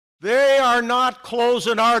They are not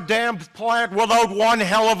closing our damn plant without one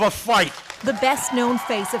hell of a fight. The best-known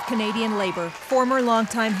face of Canadian Labour, former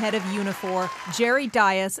longtime head of Unifor, Jerry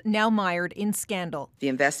Dias, now mired in scandal. The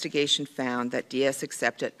investigation found that Dias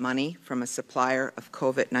accepted money from a supplier of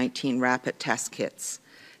COVID-19 rapid test kits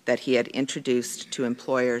that he had introduced to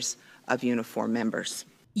employers of Unifor members.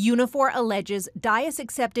 Unifor alleges Dias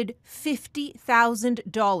accepted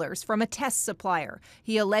 $50,000 from a test supplier.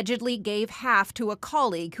 He allegedly gave half to a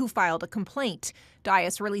colleague who filed a complaint.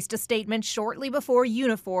 Dias released a statement shortly before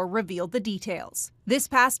Unifor revealed the details. This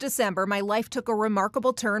past December, my life took a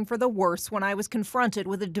remarkable turn for the worse when I was confronted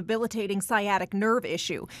with a debilitating sciatic nerve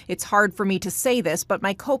issue. It's hard for me to say this, but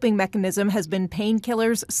my coping mechanism has been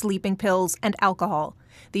painkillers, sleeping pills, and alcohol.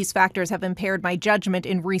 These factors have impaired my judgment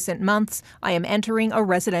in recent months. I am entering a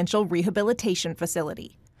residential rehabilitation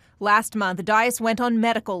facility. Last month, Dias went on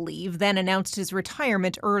medical leave, then announced his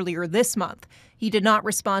retirement earlier this month. He did not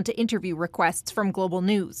respond to interview requests from Global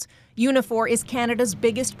News. Unifor is Canada's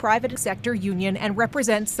biggest private sector union and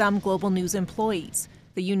represents some Global News employees.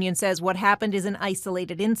 The union says what happened is an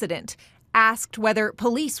isolated incident. Asked whether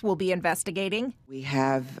police will be investigating, we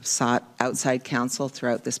have sought outside counsel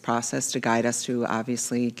throughout this process to guide us through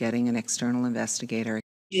obviously getting an external investigator.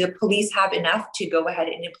 Do the police have enough to go ahead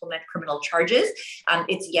and implement criminal charges?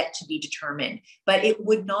 It's yet to be determined. But it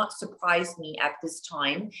would not surprise me at this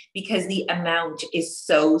time because the amount is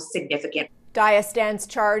so significant. Dias stands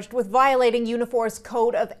charged with violating Unifor's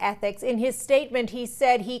code of ethics. In his statement, he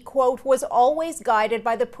said he, quote, was always guided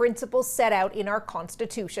by the principles set out in our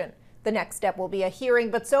Constitution. The next step will be a hearing,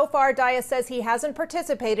 but so far Dias says he hasn't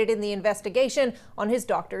participated in the investigation on his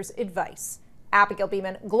doctor's advice. Abigail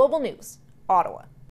Bimman, Global News, Ottawa.